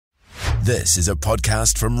This is a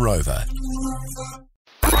podcast from Rover.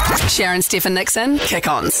 Sharon, Stephen Nixon,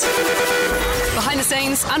 Kickons. Behind the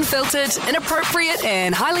scenes, unfiltered, inappropriate,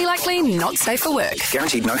 and highly likely not safe for work.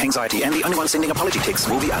 Guaranteed no anxiety, and the only one sending apology texts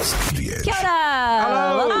will be us. Kia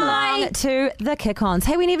ora! Welcome along to the Kickons.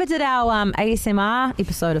 Hey, we never did our ASMR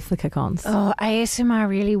episode of the Kickons. Oh, ASMR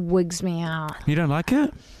really wigs me out. You don't like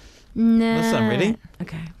it? No. Listen, ready?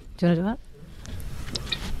 Okay. Do you want to do it?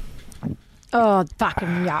 Oh, fucking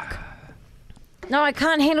yuck. No, I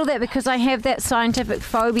can't handle that because I have that scientific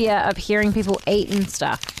phobia of hearing people eat and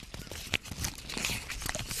stuff.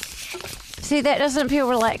 See, that doesn't feel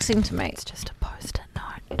relaxing to me. It's just a post-it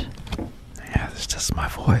note. Yeah, it's just my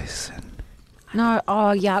voice. No,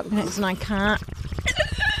 oh, yuck, Nixon, I can't.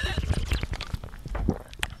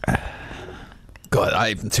 God, I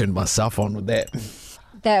even turned myself on with that.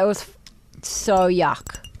 That was so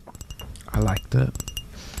yuck. I liked it.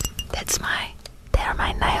 There are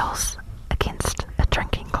my nails against a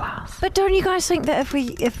drinking glass. But don't you guys think that if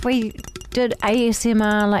we did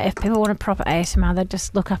ASMR, like if people want a proper ASMR, they'd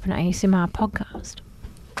just look up an ASMR podcast?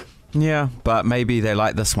 Yeah, but maybe they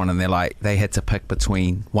like this one and they had to pick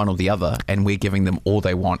between one or the other, and we're giving them all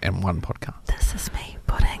they want in one podcast. This is me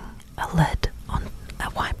putting a lid on a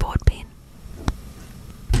whiteboard pen.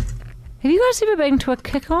 Have you guys ever been to a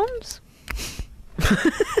Kickons?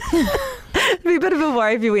 It'd be a bit of a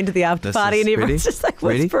worry if you went to the after party and everyone's just like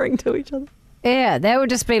whispering to each other. Yeah, they would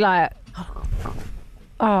just be like,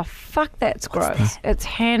 oh, fuck, that's gross. It's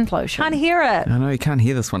hand lotion. Can't hear it. I know you can't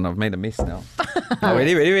hear this one. I've made a mess now. Oh,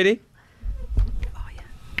 ready? Oh, yeah.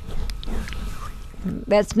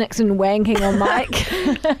 That's Nixon wanking on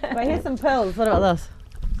mic. Wait, here's some pills. What about this?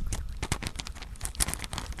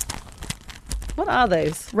 What are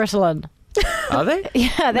these? Ritalin. Are they?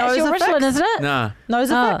 Yeah, that's your Nosifix? Ritalin, isn't it? Nah.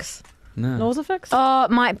 Nosifix? No. Nosifix? Oh,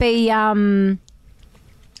 it might be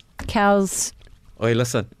cow's Oi,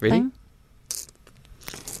 listen. Ready? thing.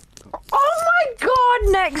 Oh my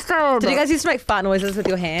God, Nixon! Did you guys used to make fart noises with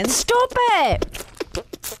your hands? Stop it!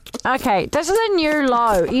 Okay, this is a new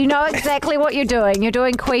low. You know exactly what you're doing. You're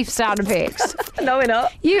doing queef sound effects. No, we're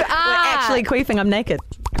not. You are. We're actually queefing. I'm naked.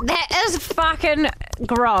 That is fucking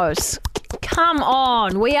gross. Come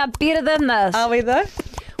on. We are better than this. Are we though?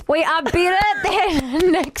 We are better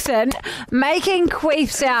than Nixon making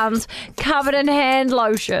queef sounds covered in hand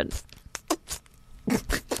lotion.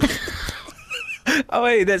 Oh,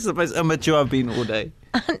 wait, that's the most immature I've been all day.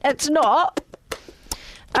 It's not.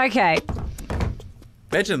 Okay.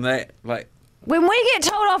 Imagine that. Like, When we get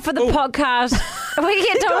told off for the podcast, we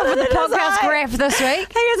get told off for the podcast graph this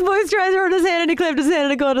week. He has moisturiser on his hand and he clapped his hand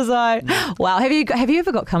and he got his eye. Wow. Have you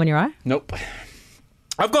ever got cum in your eye? nope.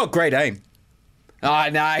 I've got great aim. Oh,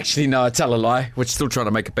 no, actually, no, I tell a lie. We're still trying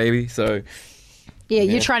to make a baby, so... Yeah,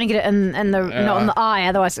 you're trying to get it in the not in the eye,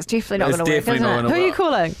 otherwise it's definitely not It's going to work, definitely isn't not it? gonna Who are you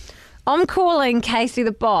calling? I'm calling Casey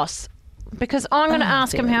the boss because I'm going to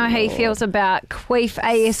ask him how he feels about Queef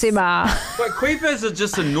ASMR. But queefers are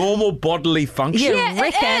just a normal bodily function. Yeah,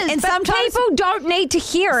 reckon. it is, And but sometimes- people don't need to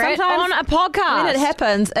hear it Sometimes on a podcast. When it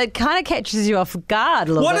happens, it kind of catches you off guard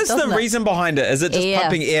a little What bit, is the doesn't it? reason behind it? Is it just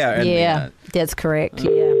pumping air in Yeah, there? that's correct.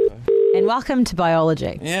 Yeah. And welcome to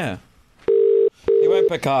biology. Yeah. He won't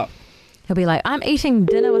pick up. He'll be like, I'm eating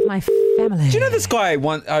dinner with my family. Do you know this guy?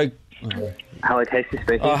 Hello, Casey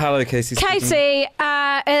speaking. Oh, hello, Casey. speaking. Casey,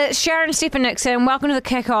 it's Sharon, Stephen Nixon. Welcome to the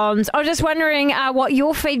Kick-Ons. I was just wondering what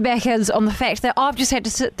your feedback is on the fact that I've just had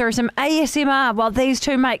to sit through some ASMR while these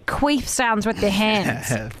two make queef sounds with their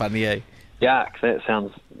hands. Funny, eh? Yuck, that's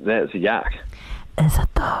yuck. Is it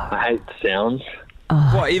though? I hate the sounds.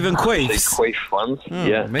 What, even These queefs? queef ones.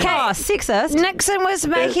 Yeah. man. Oh, sexist. Nixon was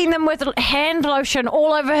making them with hand lotion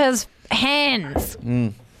all over his hands.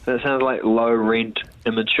 That sounds like low-rent,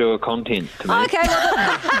 immature content to me. Okay.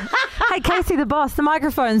 Hey, Casey the boss, the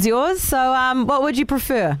microphone's yours. So what would you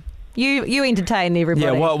prefer? You entertain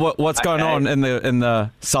everybody. Yeah, what's going on in the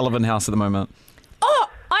Sullivan house at the moment? Oh,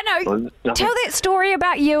 I know. Well, nothing. Tell that story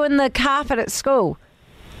about you and the carpet at school.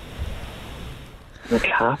 The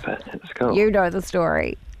carpet at school. You know the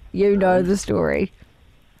story. You know the story.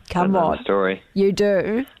 Come I know on. the story. You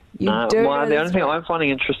do. You do. Well, know the the only thing story. I'm finding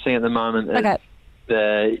interesting at the moment is Okay.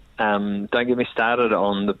 don't get me started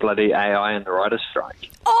on the bloody AI and the writer's strike.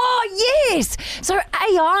 Oh, yes. So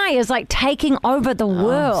AI is like taking over the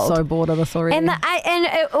world. I'm so bored of this already. And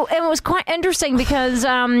it was quite interesting because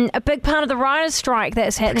a big part of the writers' strike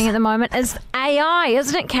that's happening at the moment is AI,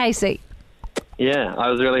 isn't it, Casey? Yeah, I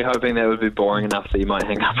was really hoping that would be boring enough that you might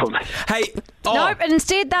hang up on me. Hey, Nope,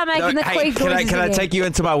 instead they're making the Queef can noises I again. take you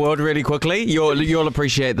into my world really quickly? You'll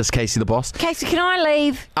appreciate this, Casey the boss. Casey, can I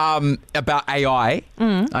leave? About AI.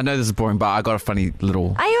 I know this is boring, but I got a funny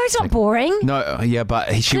little. AI's not boring. No, yeah,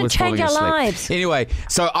 but she gonna was falling change our asleep. lives. Anyway,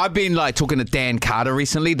 so I've been like talking to Dan Carter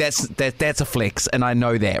recently. That's a flex, and I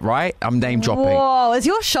know that, right? I'm name dropping. Whoa, is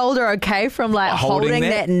your shoulder okay from like Holding holding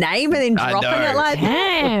that? that name and then I dropping know. it like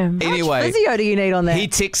that? Damn. Anyway, Physio do you need on that? he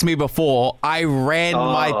texted me before. I ran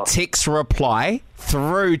my text reply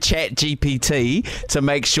through ChatGPT to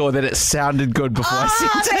make sure that it sounded good before I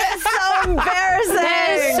sent it. That's so embarrassing.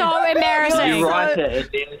 That is so embarrassing. You write it and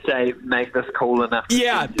then say, make this cool enough. to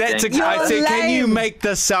Yeah, send to that's Dan exactly. I Carter. said, can you lame. make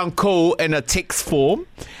this sound cool in a text form?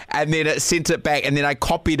 And then it sent it back, and then I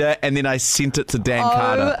copied it, and then I sent it to Dan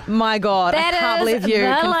Carter. Oh my God, I can't believe you the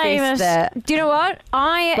confessed lamest. that. Do you know what?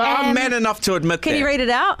 But I'm man enough to admit Can that. you read it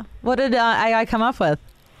out? What did AI come up with?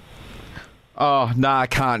 Oh no, I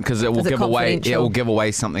can't because it will Is it give away. confidential? It will give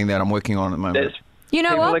away something that I'm working on at the moment. That's, You know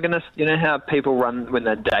people what? are gonna, you know how people run when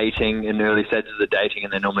they're dating in the early stages of dating,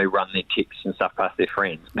 and they normally run their texts and stuff past their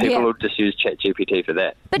friends. People Yeah. will just use ChatGPT for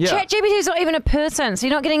that. But Yeah. ChatGPT is not even a person, so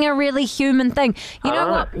you're not getting a really human thing. You know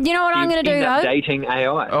what? You know what I'm going to do end up though. dating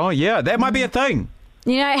AI. Oh yeah, that might be a thing.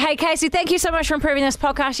 You know, hey Casey, thank you so much for improving this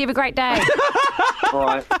podcast. You have a great day. All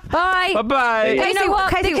right. Bye. Bye bye. You know Casey,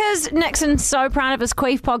 what? Casey- Because Nixon's so proud of his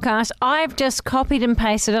Queef podcast, I've just copied and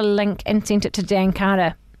pasted a link and sent it to Dan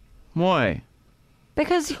Carter. Why?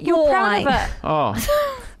 Because you're proud of Why? it. Oh,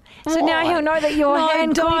 So now he'll know that you're No,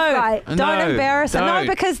 hand don't. Queef right. Don't embarrass him. No, don't.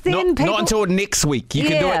 because then not, people- not until next week. You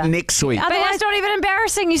can do Yeah. it next week. But that's not even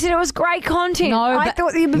embarrassing. You said it was great content. No, I but-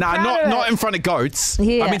 thought you'd be Nah, proud of not it. in front of goats.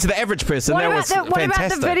 Yeah. I mean, to the average person, What that about was the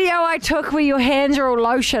fantastic. video I took where your hands are all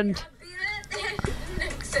lotioned?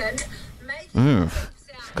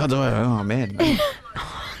 God, oh man.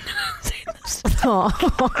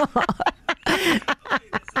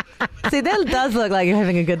 See, that does look like you're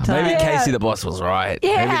having a good time. Maybe Casey the boss was right.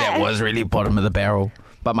 Yeah. Maybe that was really bottom of the barrel.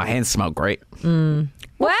 But my hands smell great. Well,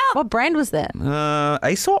 What brand was that?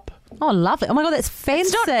 Aesop? Oh, lovely. Oh my God, that's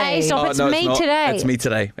fancy. it's not Aesop, it's no, me not. today. It's me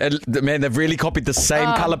today. Man, they've really copied the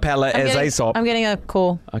same colour palette as Aesop. I'm getting a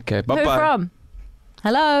call. Okay, bye Who bye. from?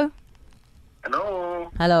 Hello.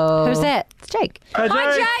 Hello. Hello. Who's that? It's Jake. Hi,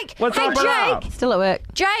 Jake. What's hey, up? Jake. Still at work.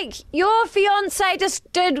 Jake, your fiance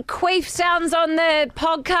just did Queef sounds on the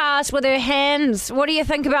podcast with her hands. What do you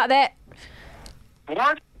think about that?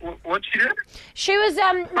 What? What she did? She was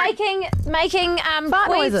making Fart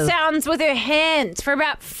Queef noises. sounds with her hands for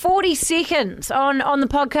about 40 seconds on the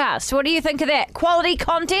podcast. What do you think of that? Quality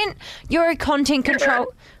content? You're a content control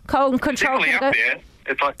control. Definitely up there.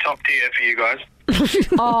 It's like top tier for you guys.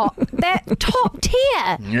 Oh, that top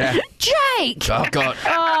tier. Yeah. Jake. Oh, God.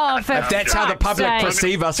 Oh, for If that's how the fuck's public sake.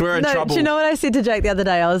 perceive us, we're in No, trouble. do you know what I said to Jake the other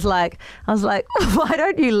day? I was like, why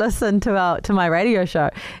don't you listen to my radio show?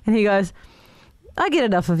 And he goes, I get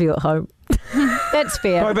enough of you at home. That's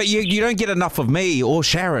fair. No, but you don't get enough of me or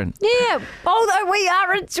Sharon. Yeah, although we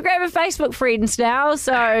are Instagram and Facebook friends now,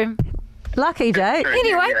 so Lucky, Jake.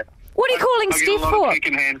 anyway, what are you calling I get a Steph lot for? of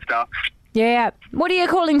chicken hand stuff. Yeah, what are you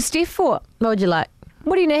calling Steph for? What would you like?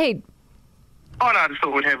 What do you need? Oh, no, I just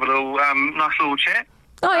thought we'd have a little nice little chat.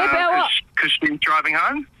 Oh, yeah, about what? Because she's driving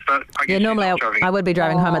home. So I guess Yeah, she's normally not driving. I would be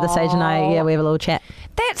driving home at this stage, and we have a little chat.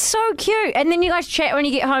 That's so cute. And then you guys chat when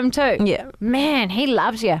you get home too. Yeah. Man, he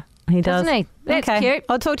loves you. He does. Doesn't he? That's okay. cute.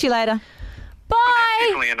 I'll talk to you later. Bye.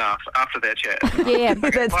 Definitely enough after that chat. Yeah.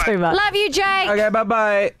 That's Bye. too much. Love you, Jake. Okay,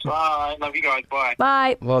 bye-bye. Bye. Love you guys. Bye.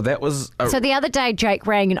 Bye. Well, that was... So the other day, Jake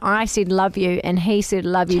rang and I said love you, and he said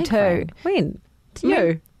love you too. When? To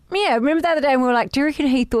you? Yeah, remember the other day when we were like, do you reckon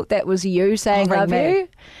he thought that was you saying Oh, ring love me. you?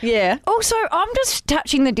 Yeah. Also, I'm just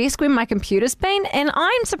touching the desk where my computer's been, and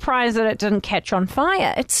I'm surprised that it didn't catch on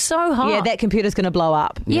fire. It's so hot. Yeah, that computer's going to blow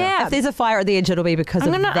up. Yeah. If there's a fire at the edge, it'll be because I'm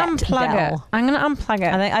of going to that unplug bell. it. I'm going to unplug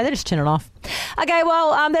it. I just turn it off. Okay,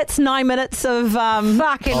 well, that's 9 minutes of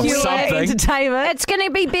Fucking Of you. something. entertainment. It's going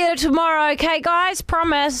to be better tomorrow, okay, guys?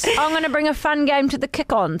 Promise. I'm going to bring a fun game to the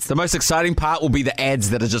Kickons. The most exciting part will be the ads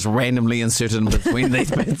that are just randomly inserted in between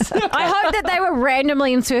these bits. I hope that they were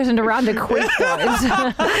randomly inserted around a quiz, guys. All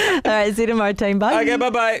right, ZMO team, bye. Okay,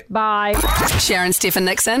 bye-bye. Bye. Sharon, Stephen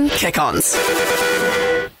Nixon, Kick-Ons.